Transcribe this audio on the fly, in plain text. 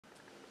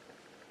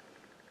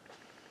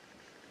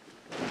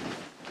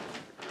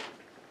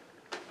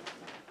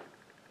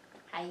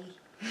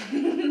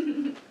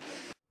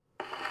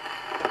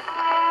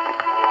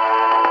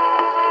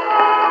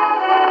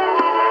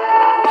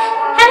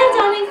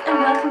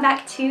welcome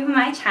back to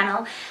my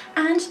channel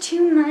and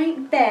to my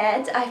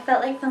bed. I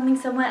felt like filming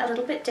somewhere a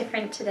little bit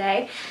different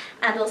today,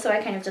 and also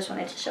I kind of just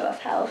wanted to show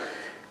off how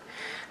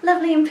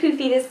lovely and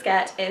poofy this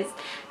skirt is.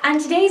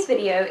 And today's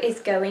video is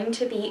going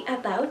to be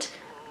about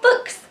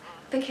books,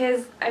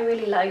 because I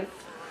really love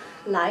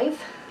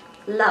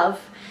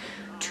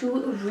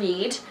to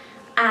read,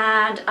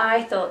 and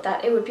I thought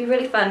that it would be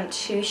really fun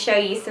to show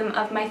you some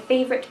of my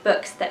favourite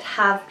books that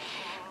have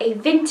a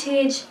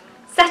vintage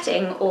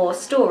setting or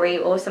story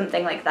or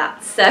something like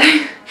that. So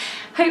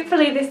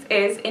hopefully this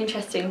is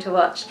interesting to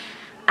watch,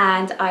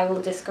 and I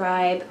will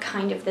describe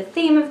kind of the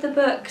theme of the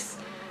books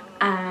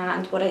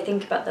and what I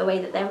think about the way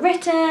that they're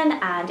written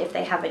and if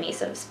they have any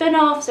sort of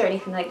spin-offs or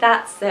anything like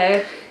that.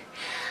 So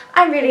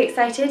I'm really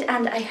excited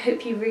and I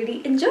hope you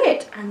really enjoy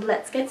it, and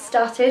let's get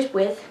started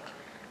with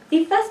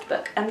the first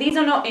book. And these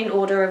are not in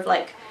order of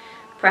like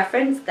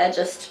preference, they're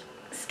just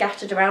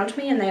scattered around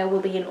me and they will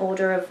be in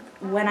order of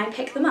when I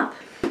pick them up.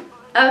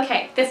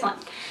 Okay, this one.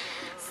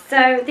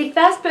 So the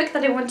first book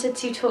that I wanted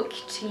to talk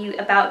to you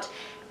about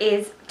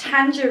is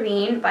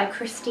Tangier by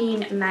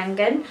Christine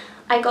Mangan.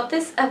 I got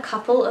this a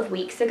couple of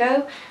weeks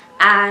ago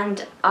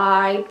and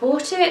I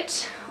bought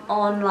it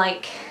on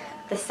like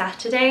the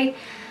Saturday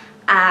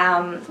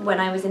when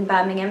I was in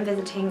Birmingham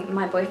visiting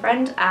my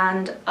boyfriend,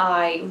 and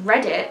I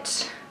read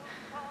it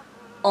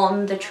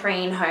on the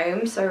train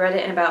home. So I read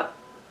it in about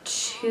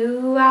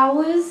 2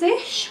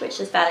 hours-ish, which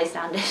is fairly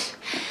standard.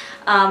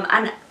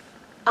 And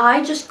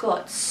I just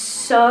got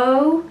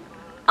so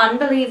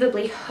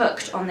unbelievably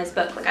hooked on this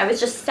book. Like, I was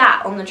just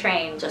sat on the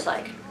train just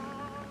like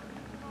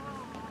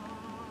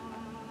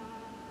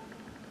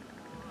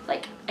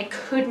I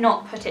could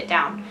not put it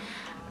down.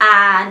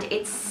 And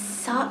it's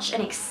such an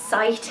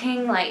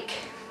exciting, like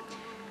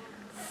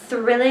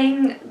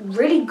thrilling,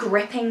 really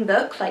gripping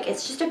book. Like,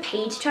 it's just a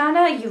page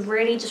turner. You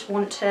really just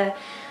want to,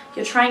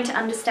 you're trying to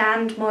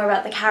understand more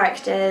about the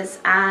characters,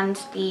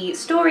 and the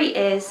story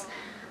is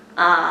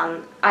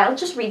I'll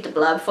just read the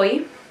blurb for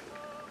you.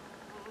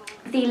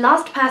 The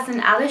last person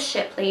Alice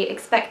Shipley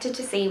expected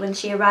to see when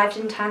she arrived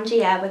in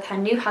Tangier with her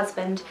new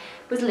husband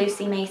was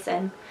Lucy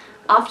Mason.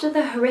 After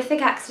the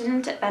horrific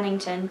accident at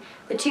Bennington,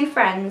 the two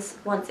friends,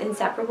 once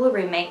inseparable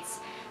roommates,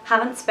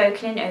 haven't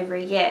spoken in over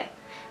a year.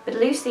 But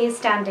Lucy is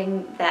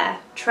standing there,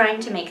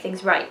 trying to make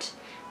things right.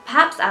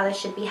 Perhaps Alice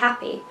should be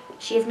happy.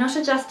 She is not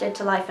adjusted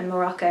to life in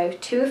Morocco,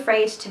 too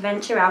afraid to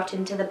venture out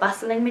into the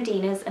bustling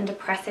Medinas and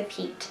oppressive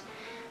heat.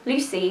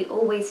 Lucy,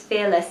 always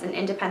fearless and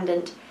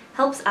independent,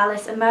 helps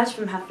Alice emerge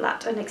from her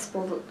flat and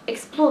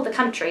explore the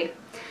country.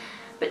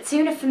 But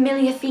soon a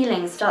familiar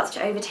feeling starts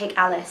to overtake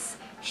Alice.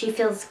 She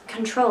feels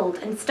controlled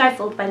and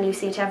stifled by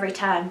Lucy at every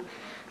turn.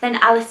 Then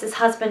Alice's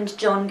husband,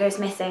 John, goes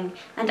missing,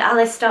 and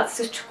Alice starts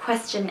to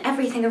question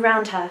everything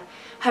around her.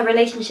 Her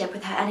relationship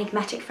with her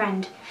enigmatic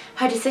friend,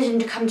 her decision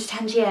to come to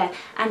Tangier,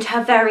 and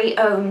her very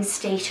own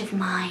state of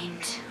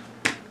mind.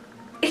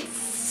 It's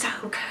so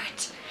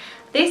good.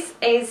 This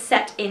is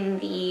set in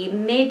the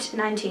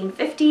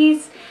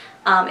mid-1950s.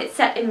 It's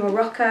set in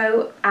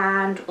Morocco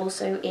and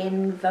also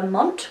in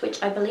Vermont,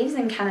 which I believe is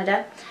in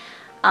Canada.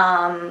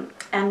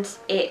 And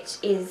it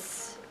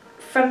is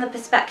from the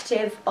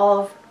perspective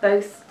of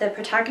both the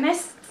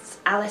protagonists,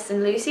 Alice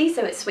and Lucy,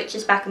 so it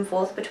switches back and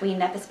forth between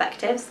their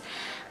perspectives.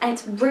 And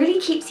it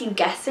really keeps you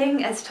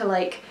guessing as to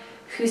like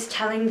who's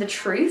telling the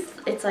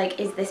truth. It's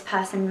like, is this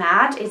person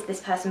mad? Is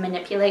this person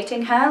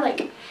manipulating her?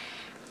 Like,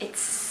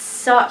 it's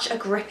such a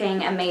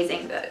gripping,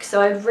 amazing book.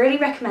 So I really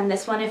recommend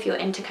this one if you're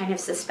into kind of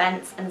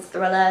suspense and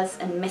thrillers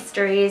and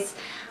mysteries.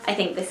 I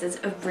think this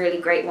is a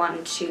really great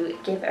one to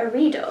give a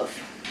read of.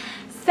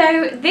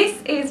 So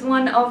this is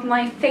one of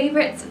my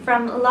favourites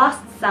from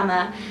last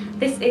summer.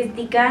 This is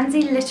the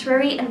Guernsey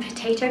Literary and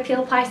Potato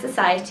Peel Pie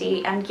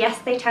Society, and yes,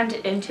 they turned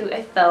it into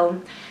a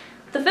film.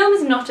 The film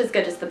is not as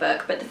good as the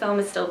book, but the film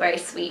is still very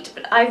sweet,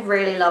 but I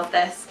really love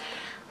this.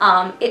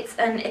 It's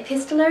an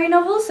epistolary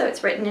novel, so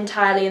it's written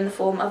entirely in the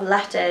form of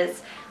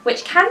letters,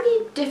 which can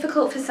be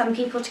difficult for some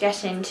people to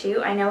get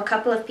into. I know a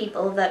couple of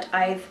people that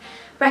I've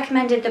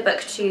recommended the book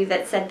to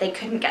that said they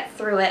couldn't get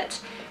through it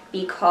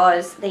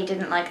because they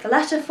didn't like the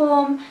letter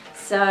form,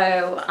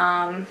 so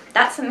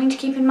that's something to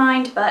keep in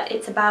mind. But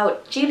it's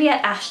about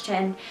Juliet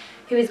Ashton,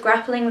 who is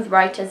grappling with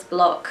writer's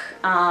block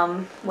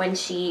when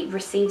she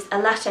receives a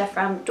letter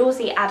from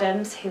Dorsey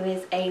Adams, who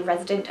is a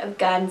resident of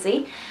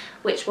Guernsey,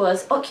 which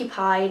was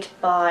occupied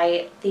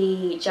by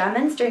the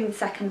Germans during the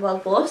Second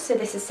World War. So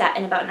this is set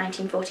in about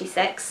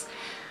 1946,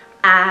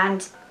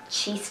 and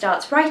she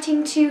starts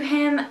writing to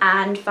him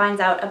and finds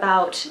out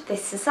about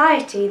this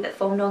society that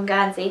formed on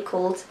Guernsey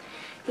called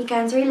the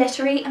Guernsey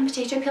Literary and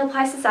Potato Peel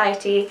Pie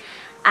Society,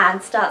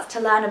 and starts to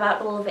learn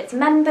about all of its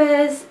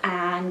members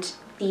and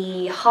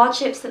the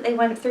hardships that they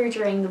went through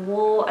during the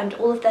war and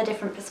all of their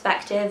different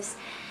perspectives.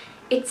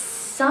 It's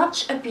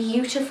such a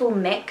beautiful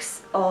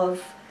mix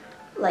of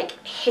like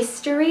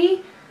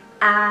history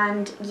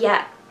and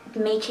yet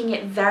making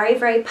it very,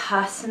 very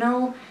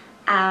personal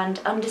and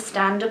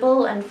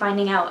understandable, and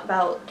finding out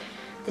about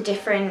the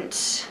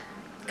different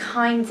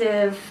kinds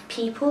of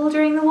people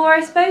during the war,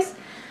 I suppose.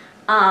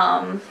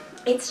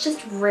 it's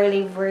just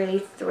really, really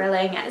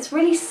thrilling, and it's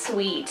really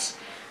sweet.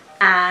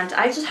 And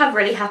I just have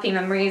really happy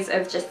memories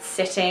of just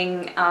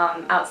sitting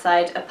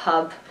outside a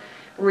pub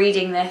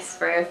reading this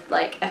for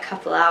like a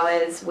couple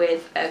hours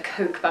with a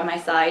Coke by my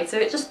side. So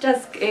it just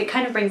does, it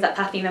kind of brings up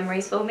happy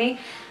memories for me.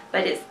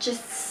 But it's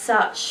just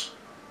such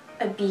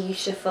a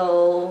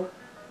beautiful,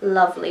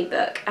 lovely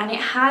book. And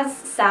it has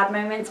sad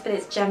moments, but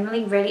it's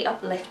generally really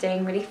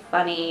uplifting, really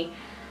funny.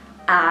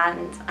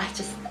 And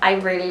I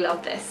really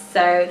love this.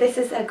 So this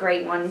is a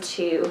great one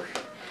to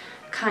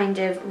kind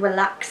of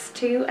relax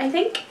to, I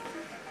think.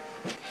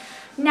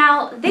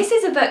 Now, this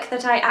is a book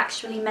that I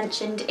actually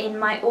mentioned in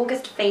my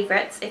August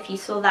favourites, if you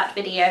saw that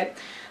video.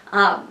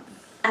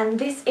 And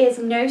this is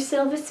No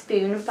Silver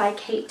Spoon by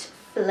Kate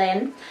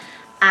Flynn.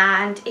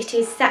 And it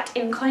is set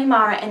in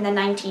Connemara in the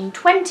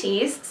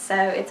 1920s, so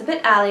it's a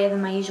bit earlier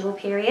than my usual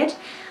period.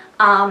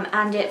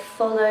 And it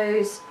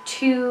follows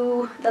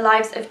the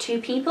lives of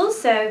two people,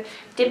 so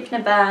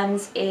Dimpna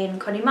Burns in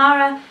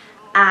Connemara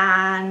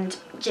and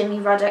Jimmy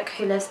Ruddock,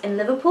 who lives in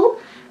Liverpool,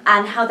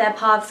 and how their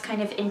paths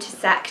kind of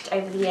intersect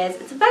over the years.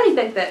 It's a very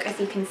big book, as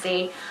you can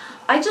see.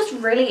 I just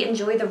really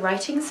enjoy the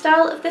writing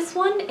style of this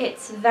one.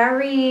 It's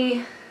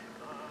very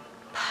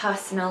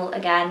personal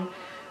again,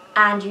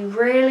 and you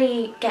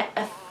really get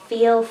a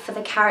feel for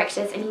the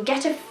characters, and you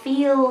get a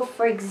feel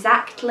for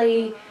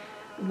exactly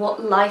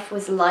what life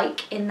was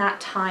like in that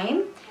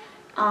time.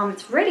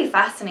 It's really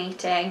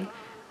fascinating,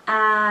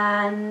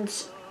 and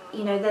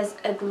you know, there's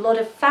a lot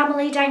of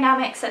family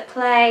dynamics at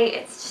play.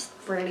 It's just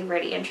really,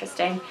 really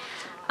interesting.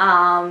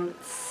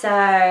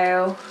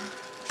 So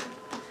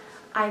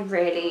I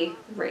really,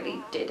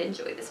 really did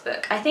enjoy this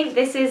book. I think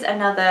this is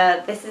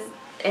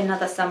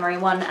another summary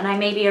one, and I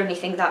maybe only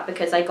think that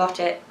because I got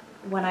it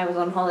when I was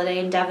on holiday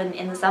in Devon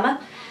in the summer.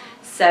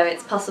 So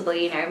it's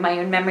possibly, you know, my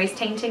own memories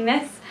tainting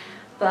this.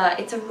 But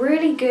it's a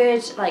really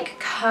good, like,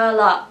 curl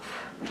up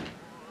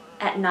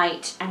at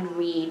night and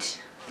read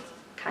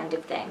kind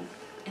of thing,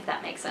 if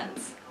that makes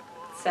sense.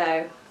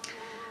 So,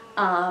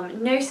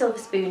 No Silver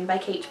Spoon by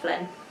Kate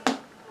Flynn.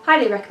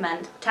 Highly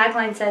recommend.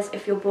 Tagline says,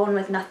 if you're born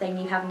with nothing,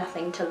 you have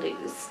nothing to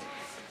lose.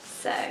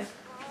 So,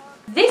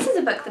 this is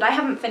a book that I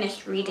haven't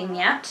finished reading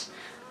yet,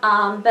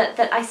 but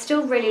that I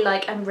still really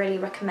like and really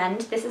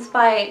recommend. This is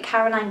by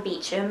Caroline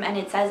Beecham, and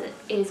it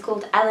is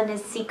called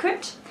Eleanor's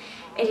Secret.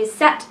 It is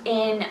set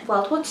in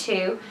World War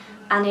II,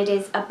 and it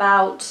is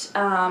about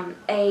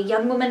a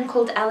young woman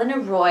called Eleanor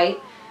Roy,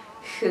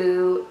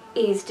 who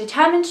is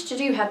determined to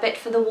do her bit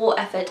for the war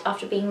effort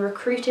after being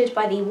recruited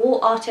by the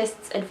War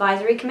Artists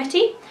Advisory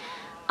Committee,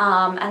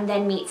 and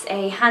then meets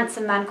a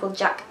handsome man called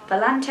Jack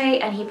Valente,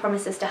 and he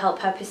promises to help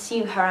her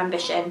pursue her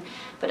ambition.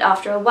 But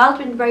after a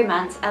whirlwind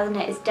romance,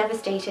 Eleanor is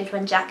devastated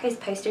when Jack is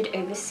posted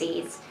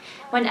overseas.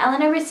 When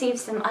Eleanor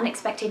receives some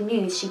unexpected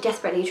news, she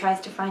desperately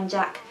tries to find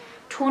Jack.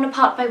 Torn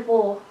apart by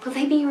war, will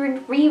they be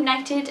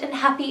reunited and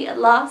happy at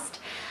last?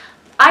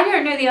 I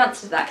don't know the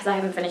answer to that because I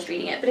haven't finished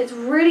reading it, but it's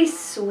really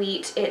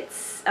sweet.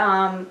 It's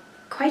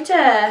quite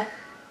a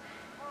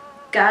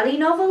girly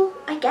novel,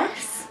 I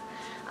guess.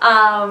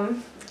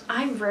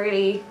 I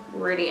really,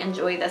 really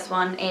enjoy this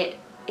one. It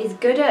is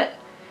good at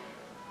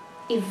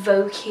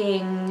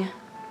evoking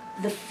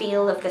the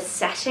feel of the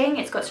setting.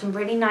 It's got some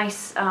really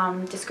nice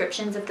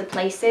descriptions of the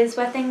places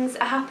where things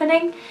are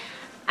happening,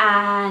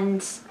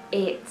 and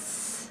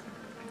it's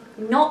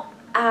not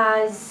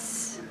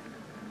as...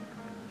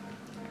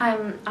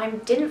 I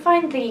didn't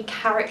find the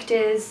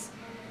characters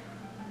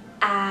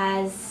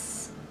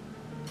as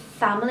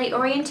family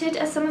oriented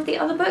as some of the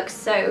other books.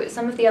 So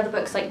some of the other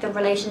books, like the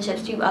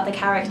relationships to other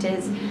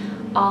characters,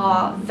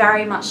 are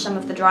very much some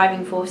of the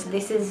driving force.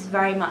 This is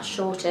very much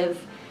sort of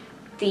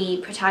the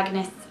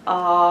protagonists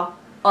are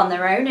on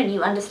their own and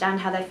you understand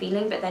how they're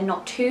feeling, but they're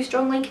not too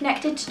strongly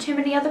connected to too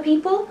many other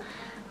people.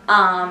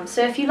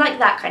 So if you like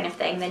that kind of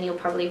thing, then you'll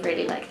probably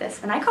really like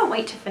this. And I can't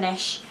wait to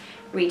finish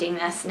reading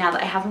this now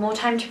that I have more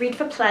time to read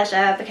for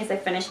pleasure because I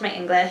finished my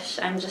English.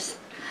 I'm just,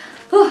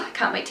 I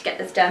can't wait to get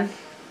this done.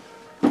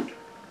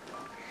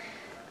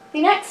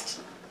 The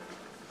next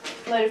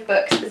load of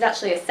books is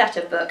actually a set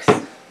of books.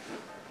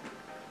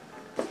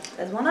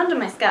 There's one under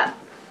my skirt.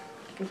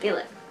 I can feel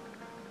it.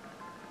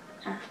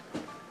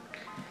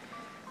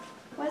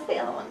 Where's the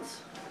other ones?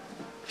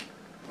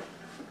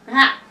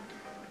 Aha!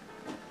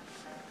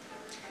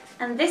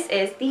 And this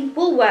is the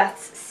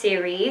Woolworths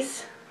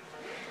series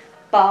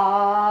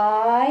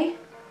by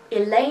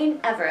Elaine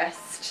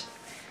Everest.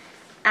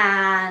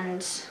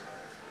 And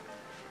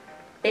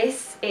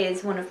this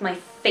is one of my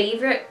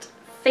favourite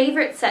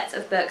sets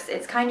of books.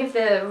 It's kind of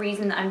the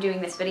reason that I'm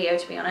doing this video,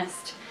 to be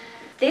honest.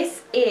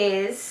 This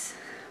is,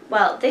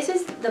 well, this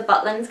is the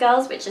Butlins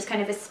Girls, which is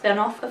kind of a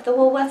spin-off of the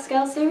Woolworths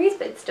Girls series,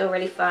 but it's still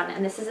really fun,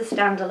 and this is a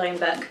standalone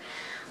book.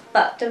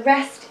 But the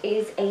rest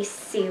is a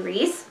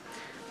series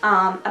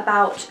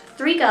about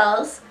three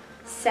girls,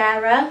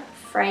 Sarah,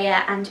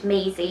 Freya and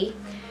Maisie,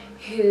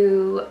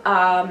 who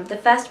the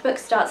first book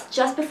starts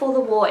just before the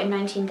war in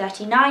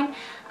 1939,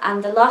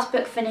 and the last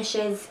book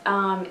finishes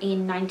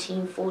in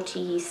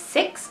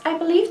 1946, I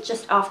believe,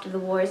 just after the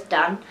war is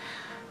done.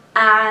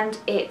 And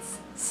it's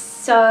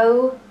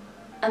so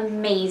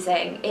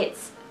amazing.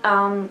 It's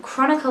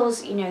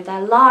chronicles, you know,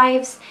 their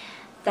lives,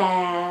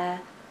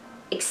 their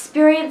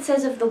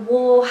experiences of the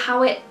war,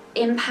 how it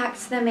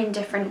impacts them in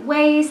different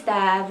ways,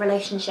 their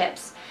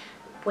relationships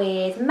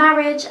with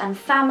marriage and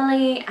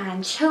family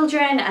and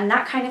children and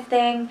that kind of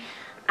thing,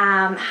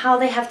 how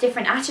they have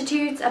different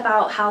attitudes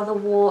about how the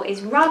war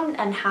is run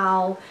and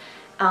how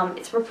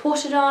it's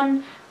reported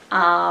on.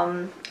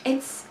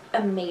 It's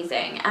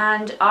amazing,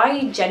 and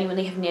I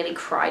genuinely have nearly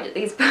cried at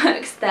these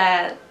books.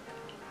 They're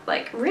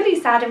like really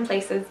sad in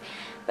places,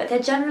 but they're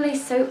generally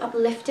so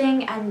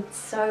uplifting and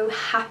so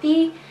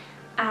happy,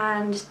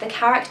 and the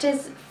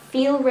characters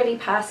feel really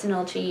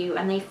personal to you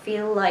and they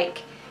feel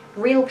like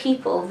real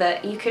people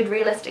that you could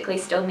realistically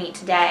still meet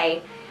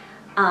today.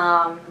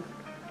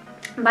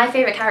 My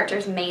favourite character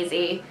is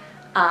Maisie.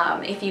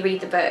 If you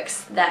read the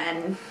books,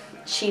 then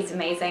she's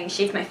amazing.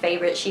 She's my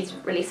favourite. She's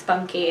really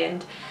spunky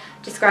and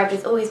described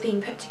as always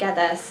being put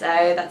together,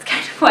 so that's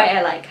kind of why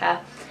I like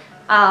her.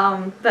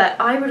 But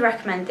I would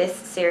recommend this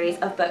series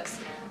of books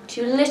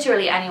to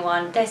literally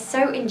anyone. They're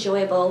so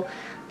enjoyable.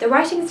 The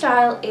writing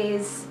style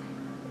is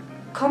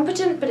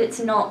competent, but it's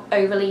not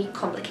overly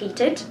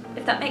complicated,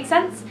 if that makes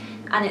sense,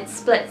 and it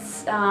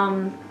splits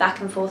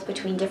back and forth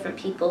between different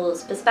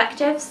people's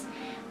perspectives,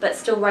 but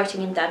still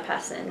writing in third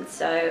person.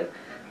 So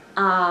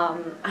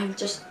I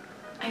just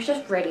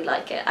really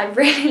like it. I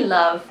really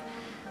love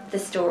the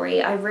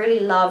story. I really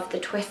love the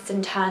twists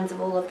and turns of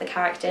all of the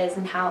characters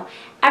and how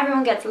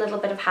everyone gets a little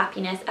bit of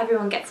happiness,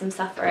 everyone gets some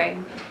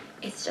suffering.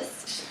 It's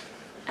just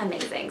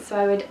amazing. So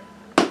I would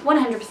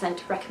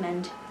 100%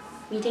 recommend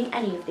reading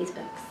any of these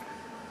books.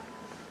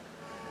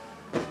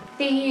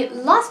 The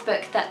last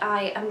book that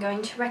I am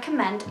going to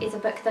recommend is a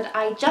book that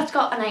I just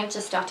got and I have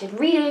just started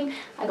reading.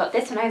 I got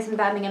this when I was in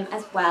Birmingham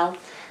as well,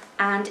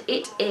 and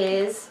it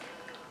is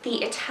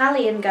The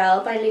Italian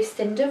Girl by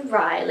Lucinda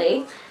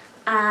Riley,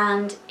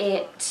 and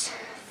it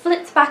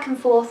flits back and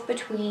forth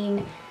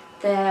between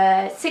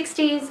the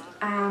 60s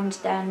and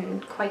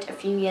then quite a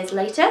few years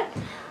later.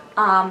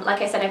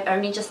 Like I said, I've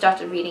only just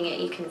started reading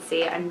it. You can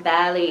see I'm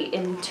barely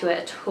into it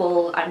at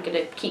all. I'm going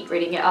to keep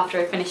reading it after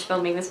I finish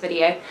filming this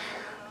video.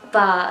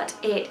 But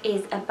it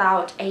is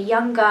about a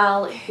young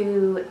girl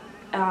who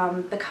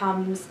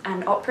becomes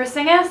an opera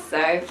singer,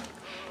 so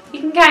you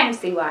can kind of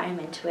see why I'm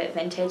into it,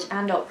 vintage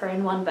and opera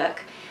in one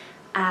book,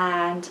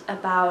 and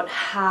about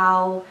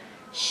how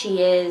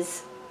she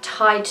is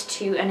tied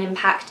to and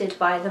impacted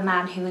by the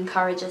man who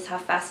encourages her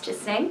first to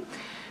sing.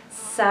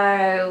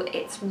 So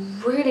it's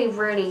really,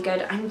 really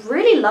good. I'm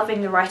really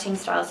loving the writing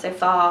style so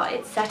far.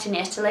 It's set in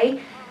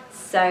Italy,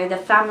 so the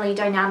family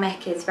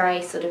dynamic is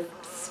very sort of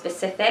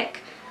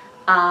specific.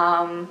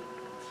 And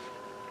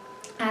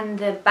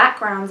the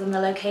backgrounds and the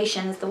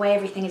locations, the way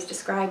everything is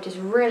described is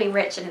really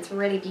rich and it's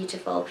really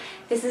beautiful.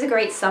 This is a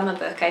great summer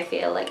book, I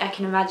feel. Like I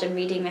can imagine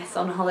reading this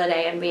on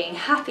holiday and being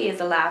happy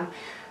as a lamb.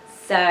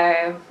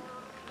 So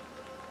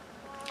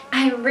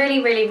I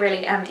really, really,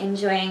 really am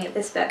enjoying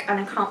this book and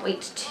I can't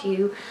wait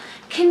to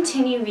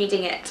continue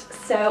reading it.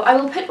 So I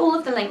will put all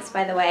of the links,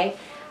 by the way,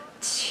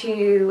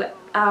 to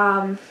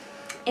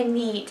in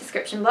the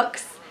description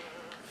box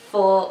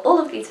for all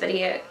of these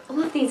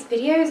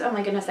videos, oh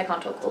my goodness, I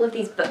can't talk, all of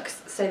these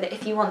books, so that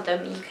if you want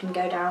them you can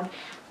go down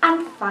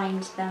and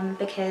find them,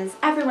 because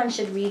everyone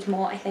should read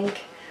more, I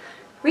think.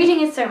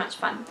 Reading is so much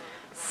fun.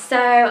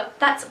 So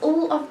that's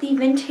all of the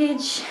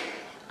vintage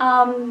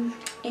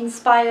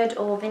inspired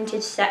or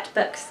vintage set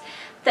books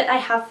that I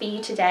have for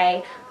you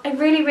today. I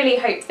really, really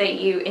hope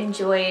that you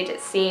enjoyed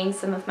seeing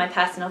some of my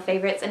personal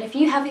favourites, and if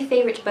you have a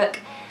favourite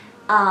book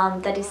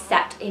that is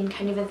set in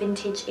kind of a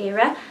vintage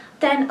era,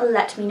 then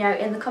let me know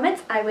in the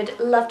comments. I would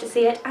love to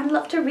see it and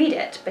love to read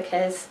it,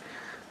 because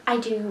I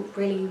do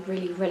really,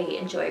 really, really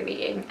enjoy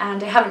reading,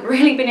 and I haven't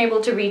really been able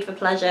to read for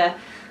pleasure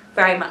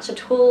very much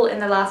at all in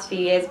the last few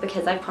years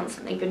because I've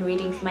constantly been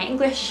reading for my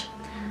English.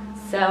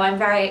 So I'm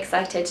very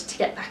excited to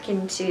get back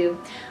into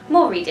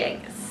more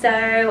reading. So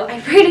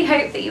I really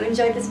hope that you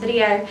enjoyed this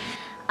video.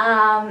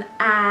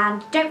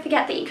 And don't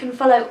forget that you can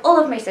follow all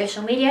of my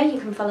social media. You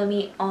can follow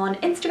me on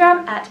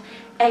Instagram at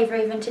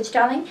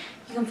 @AVeryVintageDarling.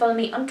 You can follow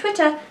me on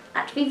Twitter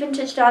at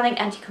 @VVintageDarling,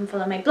 and you can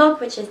follow my blog,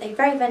 which is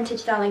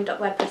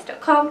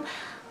averyvintagedarling.wordpress.com.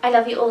 I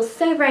love you all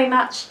so very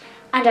much,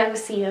 and I will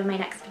see you in my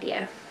next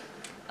video.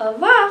 Au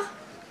revoir!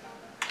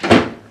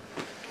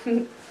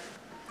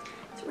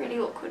 It's really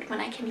awkward when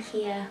I can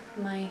hear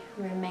my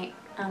roommate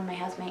and my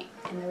housemate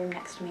in the room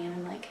next to me, and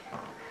I'm like,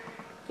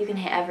 you can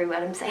hear every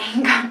word I'm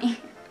saying, can't you?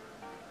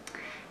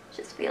 It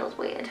just feels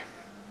weird.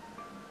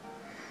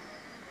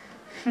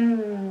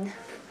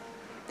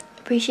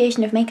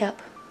 Appreciation of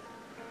makeup.